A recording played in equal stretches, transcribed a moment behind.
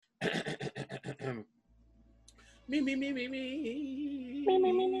Me.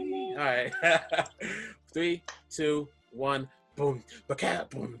 All right. 3, 2, 1. Boom, ba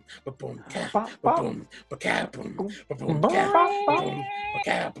boom, ba boom, cat, Bop, ba bop, boom, ba boom, boom, ba boom, bop, cat, bop, ba bop, boom, ba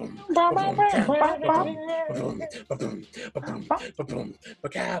boom, ba bop, boom, cat, bop, ba bop, boom, ba boom, ba boom, ba boom, bop. ba boom, ba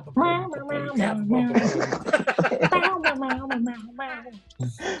cat, ba boom, cat, ba boom, ba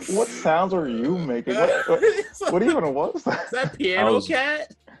boom. What sounds are you making? Is What even was that? that piano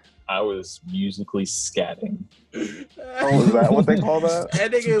cat? I was musically scatting. Oh, is that what they call that? I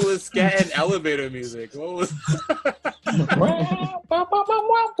think it was scat and elevator music. What was?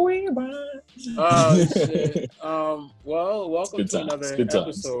 Oh shit. Well, welcome to another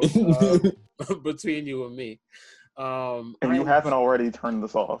episode between you and me. And you haven't already turned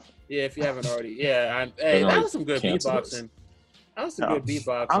this off. Yeah, if you haven't already. Yeah, hey, that was some good beatboxing. That was some good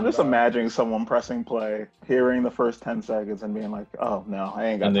beatboxing. I'm just dog. imagining someone pressing play, hearing the first 10 seconds, and being like, "Oh no, I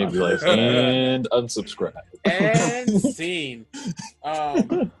ain't got." And they'd be like, "And unsubscribe." And scene.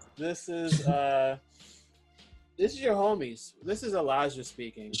 This is your homies. This is Elijah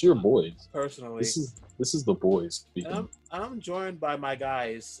speaking. It's your boys. Personally, this is the boys speaking. I'm joined by my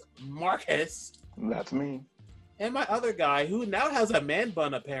guys, Marcus. That's me. And my other guy, who now has a man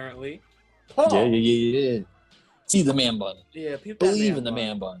bun, apparently. Paul. Yeah. See the man bun. Yeah, Believe in the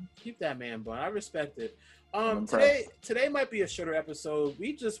man bun. Keep that man bun. I respect it. I'm Today might be a shorter episode.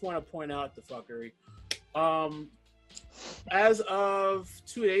 We just want to point out the fuckery. As of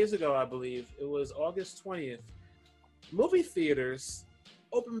 2 days ago, I believe it was August 20th. Movie theaters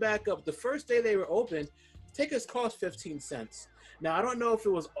opened back up. The first day they were open, tickets cost 15 cents. Now I don't know if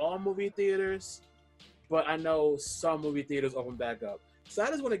it was all movie theaters, but I know some movie theaters opened back up. So I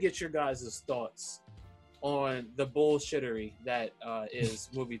just want to get your guys' thoughts on the bullshittery that is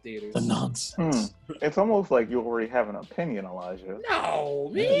movie theaters. The nonsense. It's almost like you already have an opinion, Elijah. No,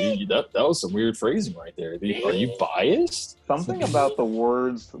 me? Yeah, that was some weird phrasing right there. Are you biased? Something about the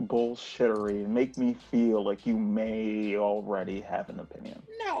words bullshittery make me feel like you may already have an opinion.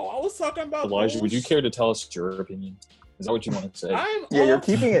 No, I was talking about Elijah, would you care to tell us your opinion? Is that what you want to say? You're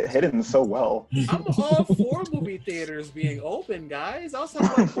keeping it hidden so well. I'm all for movie theaters being open, guys. I was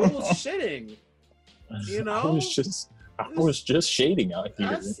talking about bullshitting. You know, I was just shading out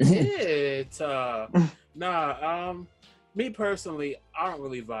here. That's it. Me personally, I don't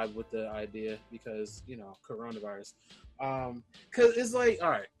really vibe with the idea because coronavirus. Because it's like, all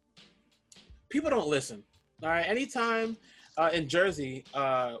right, people don't listen. All right, anytime in Jersey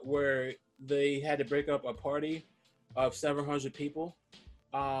where they had to break up a party of 700 people,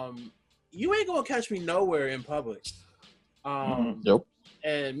 you ain't gonna catch me nowhere in public. Nope.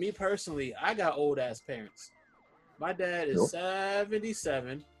 And me personally, I got old ass parents. My dad is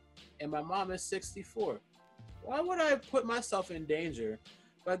 77 and my mom is 64. Why would I put myself in danger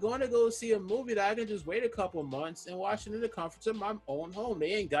by going to go see a movie that I can just wait a couple months and watch it in the comfort of my own home?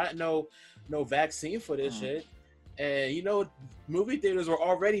 They ain't got no vaccine for this shit. And movie theaters were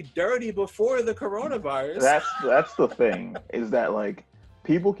already dirty before the coronavirus. That's the thing, is that like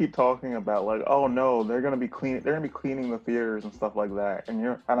people keep talking about like, oh no, they're gonna be cleaning the theaters and stuff like that,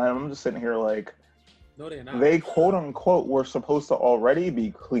 and I'm just sitting here like, no, they're not. They quote unquote were supposed to already be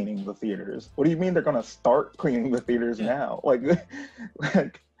cleaning the theaters. What do you mean they're gonna start cleaning the theaters now? Like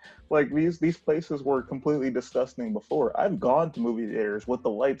these places were completely disgusting before. I've gone to movie theaters with the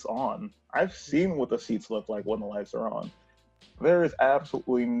lights on. I've seen what the seats look like when the lights are on. There is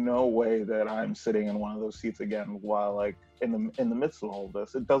absolutely no way that I'm sitting in one of those seats again while like in the midst of all of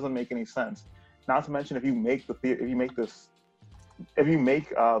this. It doesn't make any sense. Not to mention if you make the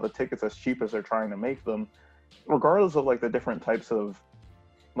tickets as cheap as they're trying to make them, regardless of like the different types of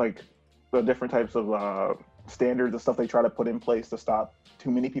standards and stuff they try to put in place to stop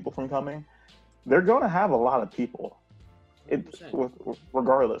too many people from coming, they're going to have a lot of people.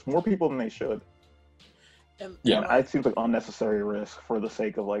 Regardless, more people than they should. And it seems like unnecessary risk for the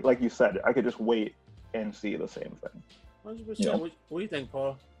sake of like you said, I could just wait and see the same thing. 100%. Yeah. What do you think,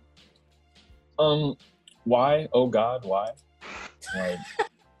 Paul? Why? Oh God, why? Like,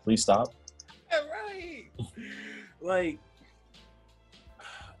 please stop. Right.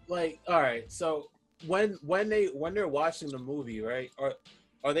 Like, all right. So when they're watching the movie, right?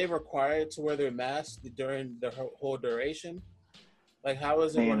 Are they required to wear their mask during the whole duration? Like, how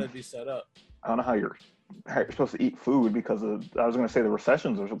is it going to be set up? I don't know how you're supposed to eat food because I was going to say the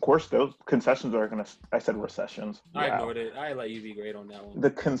recessions. Of course, those concessions are going to. I said recessions. I ignored it. I let you be great on that one. The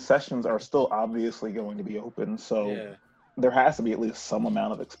concessions are still obviously going to be open, so there has to be at least some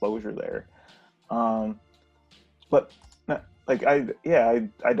amount of exposure there. But like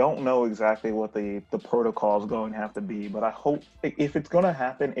I don't know exactly what the protocol is going to have to be, but I hope if it's going to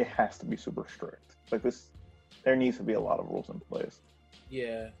happen, it has to be super strict. Like this, there needs to be a lot of rules in place.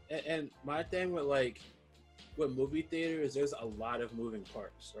 Yeah, and my thing with with movie theaters, there's a lot of moving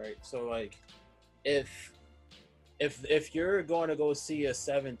parts, right? So like, if if you're going to go see a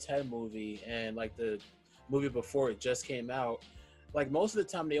 7:10 movie and like the movie before it just came out, like most of the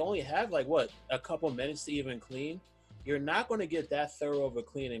time they only have like what, a couple minutes to even clean. You're not going to get that thorough of a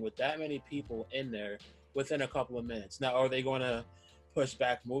cleaning with that many people in there within a couple of minutes. Now, are they going to push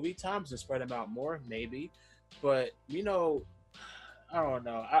back movie times and spread them out more? Maybe, but I don't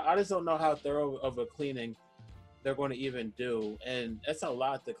know. I just don't know how thorough of a cleaning they're going to even do, and that's a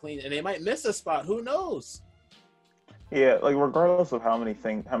lot to clean, and they might miss a spot. Who knows? Yeah, like regardless of how many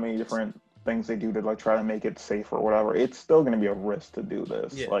different things they do to like try to make it safe or whatever, it's still going to be a risk to do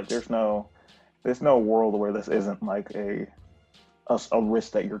this. Yeah. Like there's no world where this isn't like a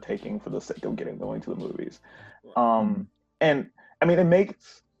risk that you're taking for the sake of going to the movies. And I mean,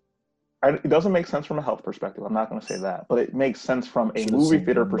 it doesn't make sense from a health perspective. I'm not going to say that, but it makes sense from a movie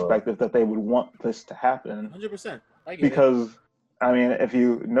theater perspective that they would want this to happen. 100%. I get because it. I mean, if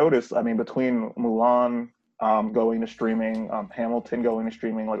you notice, I mean, between Mulan going to streaming, Hamilton going to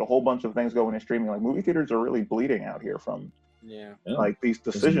streaming, like a whole bunch of things going to streaming, like movie theaters are really bleeding out here from like these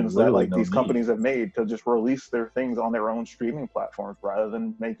decisions that like these companies have made to just release their things on their own streaming platforms rather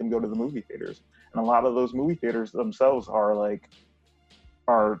than make them go to the movie theaters. And a lot of those movie theaters themselves are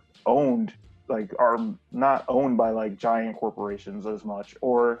not owned by like giant corporations as much,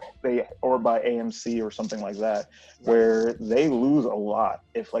 or by AMC or something like that, where they lose a lot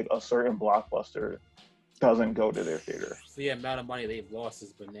if like a certain blockbuster doesn't go to their theater. So the amount of money they've lost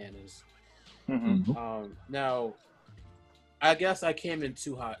is bananas. Mm-hmm. Now, I guess I came in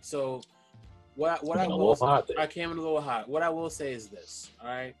too hot. So I came in a little hot. What I will say is this, all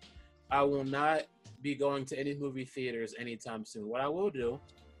right? I will not be going to any movie theaters anytime soon. What I will do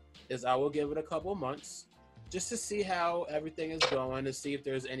is I will give it a couple months just to see how everything is going, to see if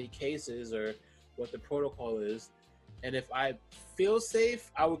there's any cases or what the protocol is. And if I feel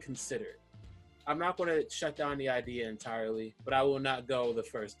safe, I would consider it. I'm not going to shut down the idea entirely, but I will not go the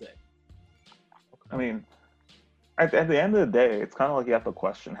first day. I mean, at the end of the day, it's kind of like you have to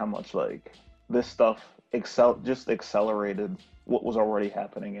question how much like this stuff just accelerated what was already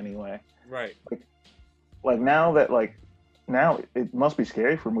happening anyway. Right. Like now it must be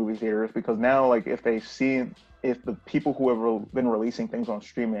scary for movie theaters, because now like if the people who have been releasing things on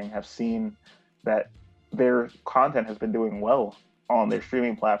streaming have seen that their content has been doing well on their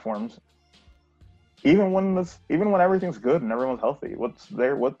streaming platforms, even when everything's good and everyone's healthy, what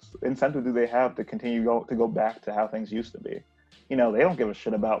incentive do they have to continue to go back to how things used to be? They don't give a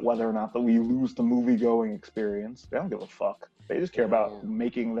shit about whether or not we lose the movie going experience. They don't give a fuck. They just care about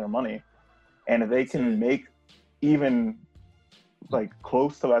making their money. And if they can make even like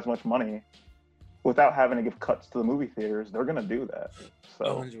close to as much money without having to give cuts to the movie theaters, they're gonna do that.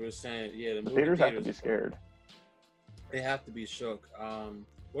 So 100%. Yeah, the theaters have to be scared. They have to be shook.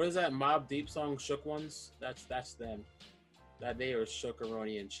 What is that Mobb Deep song, Shook Ones? That's them. That they are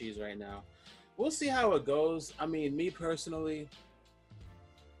shookeroni and cheese right now. We'll see how it goes. I mean, me personally,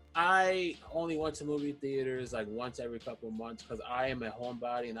 I only went to movie theaters like once every couple of months because I am a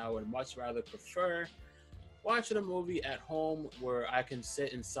homebody and I would much rather prefer watching a movie at home where I can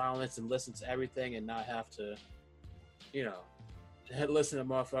sit in silence and listen to everything and not have to, listen to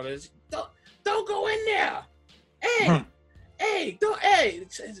motherfuckers. Don't go in there. Hey. Hey,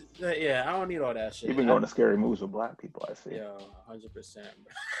 yeah, I don't need all that shit. You've been going to scary movies with black people, I see. Yo, 100%.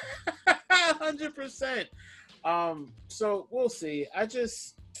 100%. So we'll see. I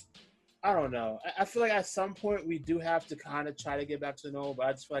don't know. I feel like at some point we do have to kind of try to get back to normal, but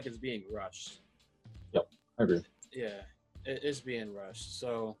I just feel like it's being rushed. Yep, I agree. Yeah, it's being rushed.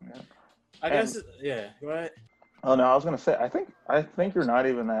 So I guess, go ahead. Oh no, I was gonna say, I think you're not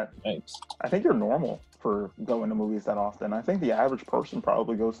even that. Thanks. I think you're normal for going to movies that often. I think the average person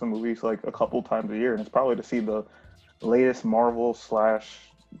probably goes to movies like a couple times a year, and it's probably to see the latest Marvel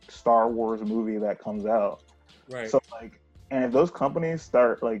 / Star Wars movie that comes out. Right. So like, and if those companies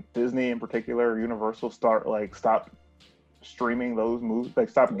start, like Disney in particular, Universal start like stop streaming those movies, like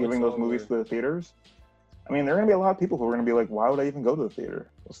stop giving those movies to the theaters, I mean, there are going to be a lot of people who are going to be like, why would I even go to the theater?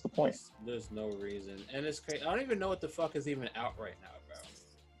 What's the point? There's no reason. And it's crazy. I don't even know what the fuck is even out right now,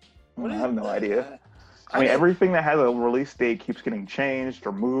 bro. I have no idea. I mean, everything that has a release date keeps getting changed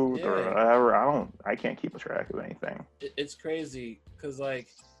or moved or whatever. I can't keep a track of anything. It's crazy because, like,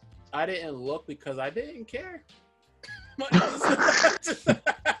 I didn't look because I didn't care.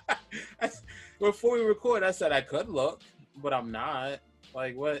 Before we record, I said I could look, but I'm not.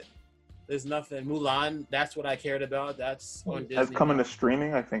 Like, what? There's nothing. Mulan, that's what I cared about. That's on Disney. That's coming to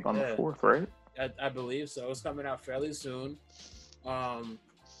streaming, I think, on the 4th, right? I believe so. It's coming out fairly soon.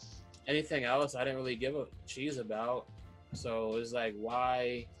 Anything else, I didn't really give a cheese about. So it's like,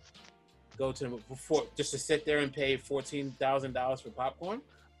 why go to before just to sit there and pay $14,000 for popcorn?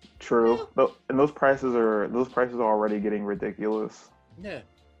 True. And those prices are already getting ridiculous Yeah.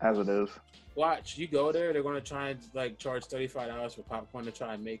 as it is. Watch, you go there, they're gonna try and like charge $35 for popcorn to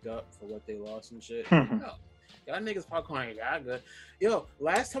try and make up for what they lost and shit. No. Y'all niggas popcorn ain't that good. Yo,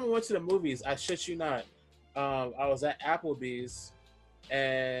 last time I went to the movies, I shit you not, I was at Applebee's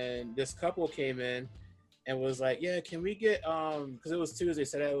and this couple came in and was like, yeah, can we get because it was Tuesday,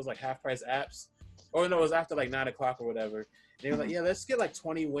 said it was like half price apps. Or no, it was after like 9 o'clock or whatever. And they were like, yeah, let's get like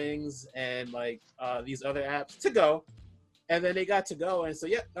 20 wings and like these other apps to go. And then they got to go, and so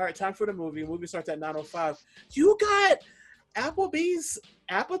yeah, all right, time for the movie. Movie starts at 9:05. You got Applebee's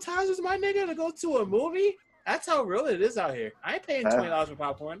appetizers, my nigga, to go to a movie? That's how real it is out here. I ain't paying $20 for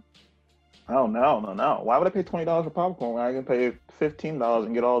popcorn. Oh no! Why would I pay $20 for popcorn when I can pay $15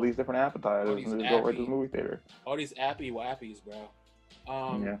 and get all these different appetizers and just go right to the movie theater? All these appy wappies, bro.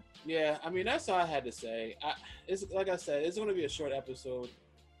 Yeah. I mean, that's all I had to say. It's like I said, it's going to be a short episode.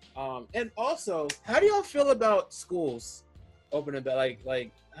 And also, how do y'all feel about schools opening?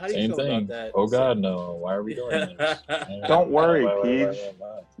 Like, how do you feel about that? Oh God, no! Why are we doing this? Don't worry, Peach.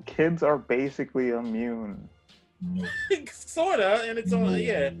 Kids are basically immune. Sorta, and it's all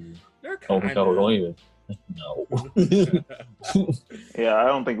yeah. They're kind of. No, don't even. No. Yeah, I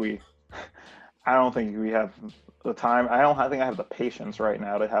don't think we have the time. I don't think I have the patience right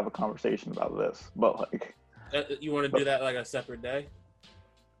now to have a conversation about this. But like, you want to do that like a separate day?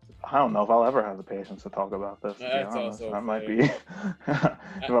 I don't know if I'll ever have the patience to talk about this. That's also that might be,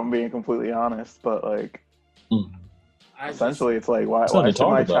 if I'm being completely honest. But like, essentially, it's like, why should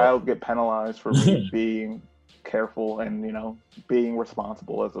my child get penalized for me being careful and being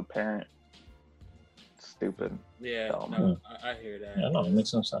responsible as a parent? Stupid. Yeah, no, I hear that. Yeah, no, it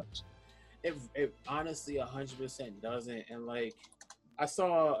makes no sense. It honestly 100% doesn't. And like, I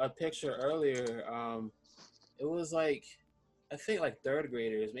saw a picture earlier. It was like, I think like third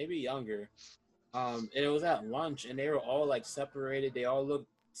graders, maybe younger. And it was at lunch, and they were all like separated. They all looked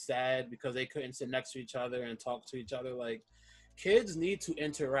sad because they couldn't sit next to each other and talk to each other. Like, kids need to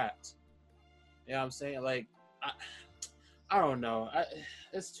interact. You know what I'm saying? Like, I don't know.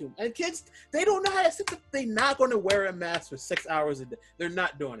 It's too. And kids, they don't know how to sit. They're not going to wear a mask for 6 hours a day. They're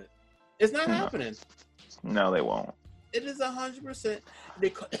not doing it. It's not happening. No, they won't. It is 100%.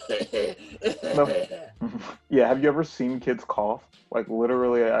 No. Yeah, have you ever seen kids cough? Like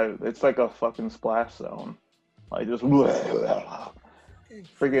literally, it's like a fucking splash zone. Like just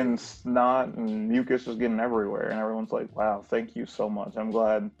freaking snot and mucus just getting everywhere, and everyone's like, "Wow, thank you so much. I'm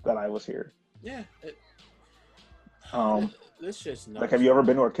glad that I was here." Yeah. This shit's nuts. Like, have you ever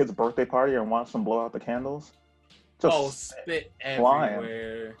been to a kid's birthday party and watched them blow out the candles? Just spit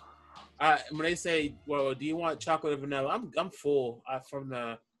everywhere. When they say, "Well, do you want chocolate or vanilla?" I'm full.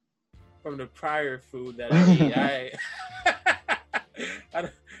 From the prior food that I ate.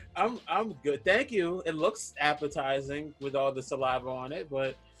 I'm good. Thank you. It looks appetizing with all the saliva on it,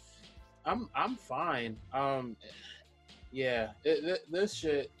 but I'm fine. Yeah. This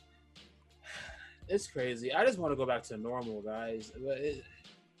shit. It's crazy. I just want to go back to normal, guys.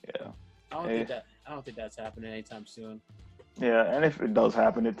 Yeah. I don't think that's happening anytime soon. Yeah, and if it does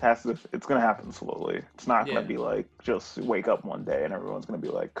happen, it's going to happen slowly. It's not going to be like just wake up one day and everyone's going to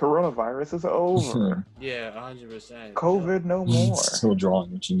be like, coronavirus is over. Yeah, 100%. COVID no more. Still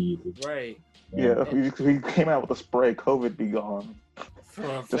drawing what you needed. Right. Yeah, we came out with a spray, COVID be gone.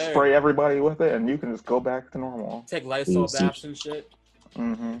 Just spray everybody with it and you can just go back to normal. Take Lysol baths and shit.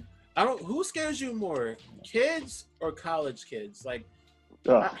 Mm-hmm. Who scares you more, kids or college kids? Like,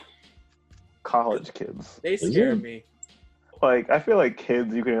 college kids. They scare me. Like, I feel like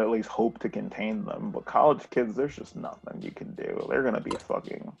kids, you can at least hope to contain them, but college kids, there's just nothing you can do. They're gonna be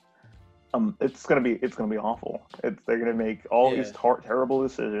fucking, it's gonna be awful. They're gonna make all these terrible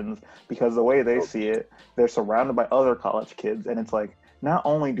decisions because the way they see it, they're surrounded by other college kids, and it's like, not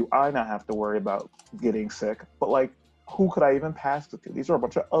only do I not have to worry about getting sick, but like, who could I even pass it to? These are a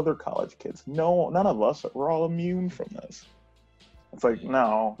bunch of other college kids. No, none of us, we're all immune from this. It's like,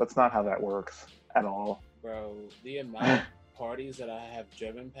 no, that's not how that works at all. Bro, the amount of parties that I have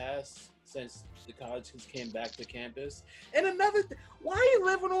driven past since the college kids came back to campus. And another why are you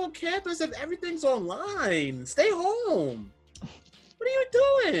living on campus if everything's online? Stay home. What are you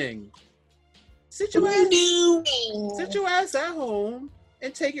doing? Sit your ass at home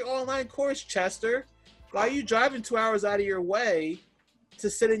and take your online course, Chester. Why are you driving 2 hours out of your way to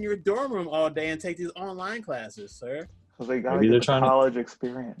sit in your dorm room all day and take these online classes, sir? Because they got Maybe to they're get the trying to- college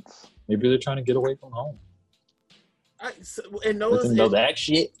experience. Maybe they're trying to get away from home. In Nothing about that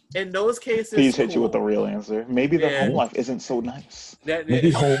shit. those cases, Please hit you cool. with the real answer. Maybe their Yeah. home life isn't so nice.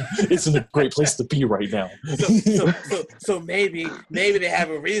 Maybe home isn't a great place to be right now. So maybe they have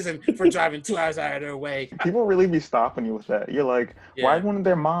a reason for driving 2 hours out of their way. People really be stopping you with that. You're like, why wouldn't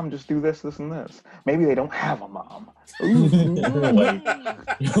their mom just do this, this, and this? Maybe they don't have a mom. Ooh,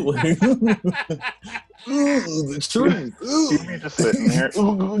 The truth. you'd be just sitting there.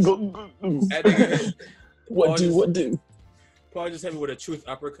 What do? Paul just hit me with a truth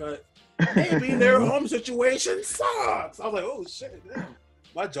uppercut. Maybe their home situation sucks. I was like, oh shit, damn.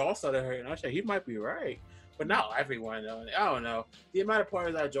 My jaw started hurting. I said, he might be right. But not everyone, though. I don't know. The amount of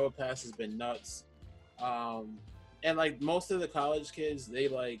parties I drove past has been nuts. And like most of the college kids, they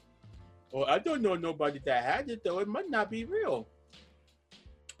like, well, I don't know nobody that had it, though. It might not be real.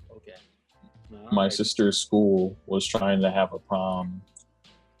 Okay. No, My sister's school was trying to have a prom,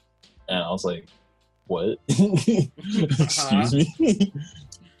 and I was like, what? Excuse me?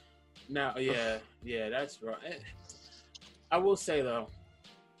 Now, yeah, that's right. I will say, though,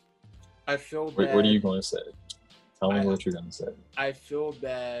 I feel bad. What are you going to say? Tell me what you're going to say. I feel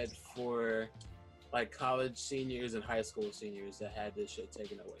bad for, like, college seniors and high school seniors that had this shit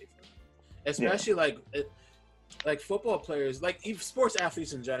taken away from them. Especially, like football players, like, even sports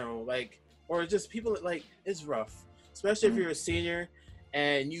athletes in general, like, or just people that, like, it's rough. Especially if you're a senior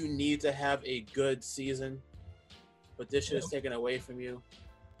and you need to have a good season, but this shit is taken away from you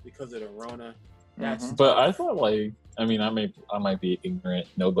because of the Rona. That's But I thought, like, I mean, I might be ignorant,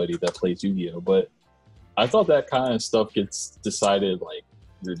 nobody that plays Yu-Gi-Oh, but I thought that kind of stuff gets decided like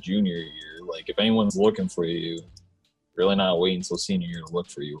your junior year. Like, if anyone's looking for you, really not waiting until senior year to look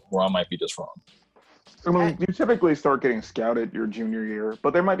for you, or I might be just wrong. I mean, you typically start getting scouted your junior year,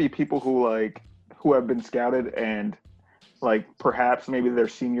 but there might be people who have been scouted and like perhaps maybe their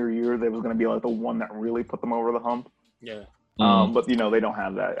senior year they was going to be like the one that really put them over the hump. Yeah. But they don't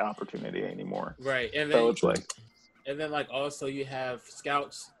have that opportunity anymore. Right. And then So it's like, and then like also you have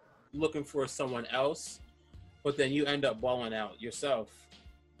scouts looking for someone else, but then you end up balling out yourself.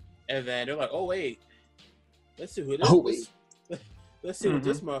 And then they're like, oh wait, let's see who this let's see what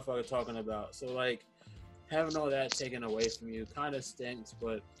this motherfucker talking about. So like having all that taken away from you kind of stinks,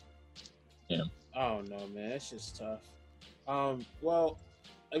 but yeah. Oh no, man, it's just tough. Well,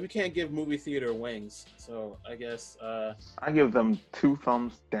 we can't give movie theater wings, so I guess I give them 2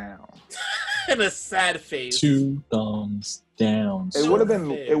 thumbs down. and a sad face. 2 thumbs down. It would have been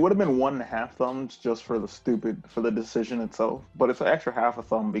 1.5 thumbs just for the decision itself, but it's an extra half a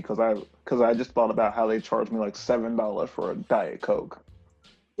thumb because I just thought about how they charged me like $7 for a Diet Coke.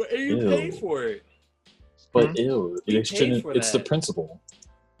 But you paid for it. But ew, You it shouldn't. paid for It's the that. principle.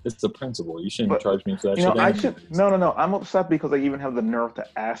 It's the principle. You shouldn't But, charge me for that You shit. know, I should no. I'm upset because they even have the nerve to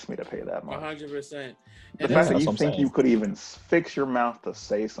ask me to pay that much. 100%. The And fact that's that what you I'm think saying. you could even fix your mouth to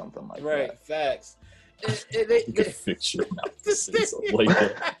say something like right, that. facts. You could fix your mouth to say something like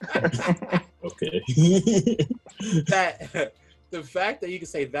that. Okay. that the fact that you can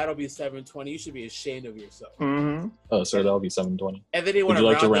say that'll be $7.20, you should be ashamed of yourself. Mm-hmm. Oh, so that'll be $7.20. And then you Would want you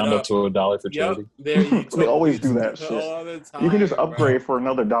like to round up up to $1 for Yep, charity? there you They always do totally that shit. all the time, You can just bro. upgrade for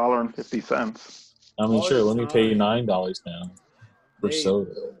another $1.50. I mean, all sure. the Let me pay time. $9 now for They-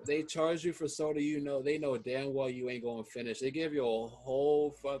 soda. They charge you for soda, they know damn well you ain't gonna finish. They give you a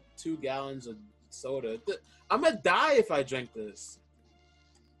whole 2 gallons of soda. I'm gonna die if I drink this.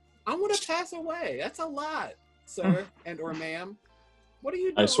 I'm gonna pass away. That's a lot, sir and or ma'am. What are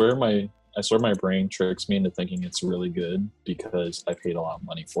you doing? I swear my brain tricks me into thinking it's really good because I paid a lot of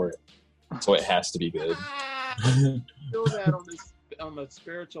money for it. So it has to be good. I feel that on the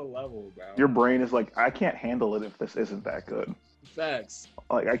spiritual level, bro. Your brain is like, I can't handle it if this isn't that good. Facts.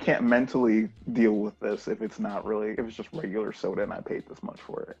 Like, I can't mentally deal with this if it's just regular soda and I paid this much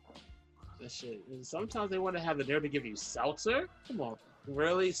for it. That shit. And sometimes they want to have the nerve to give you seltzer. Come on,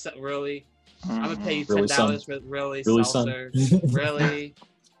 really, really. I'm gonna pay you Really, $10 for really son? seltzer.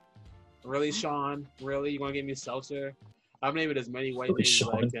 Really, Sean. Really, you want to give me seltzer? I'm naming as many white Really, names as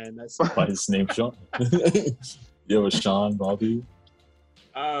I Sean? can. That's By his name, Sean. You have a Sean, Bobby?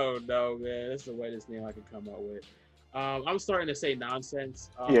 oh no, man, that's the whitest name I can come up with. I'm starting to say nonsense.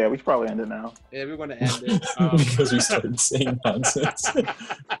 Yeah, we should probably end it now. Yeah, we're gonna end it Because we started saying nonsense.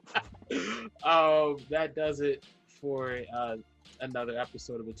 That does it for another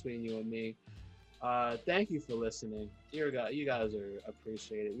episode of Between You and Me. Thank you for listening. You guys are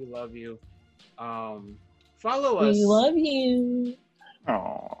appreciated. We love you. Follow us. We love you.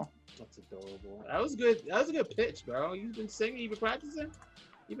 Aww. That's adorable. That was good. That was a good pitch, bro. You've been singing. You've been practicing.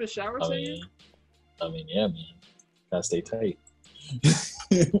 You've been shower singing. I mean, yeah, man. Gotta stay tight.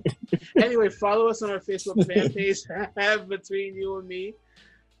 Anyway, follow us on our Facebook fan page, Between You and Me.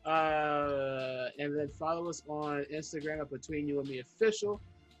 And then follow us on Instagram at Between You and Me Official.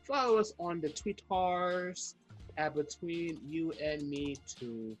 Follow us on the Tweetars at Between You and Me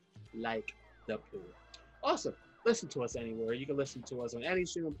to like the poo. Also, listen to us anywhere. You can listen to us on any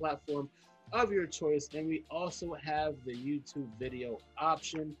streaming platform of your choice. And we also have the YouTube video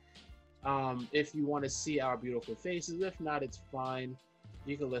option. If you want to see our beautiful faces, if not, it's fine.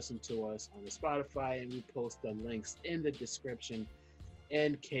 You can listen to us on the Spotify, and we post the links in the description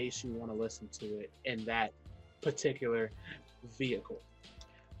in case you want to listen to it in that particular vehicle.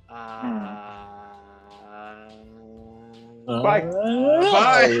 Bye.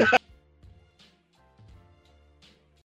 Bye.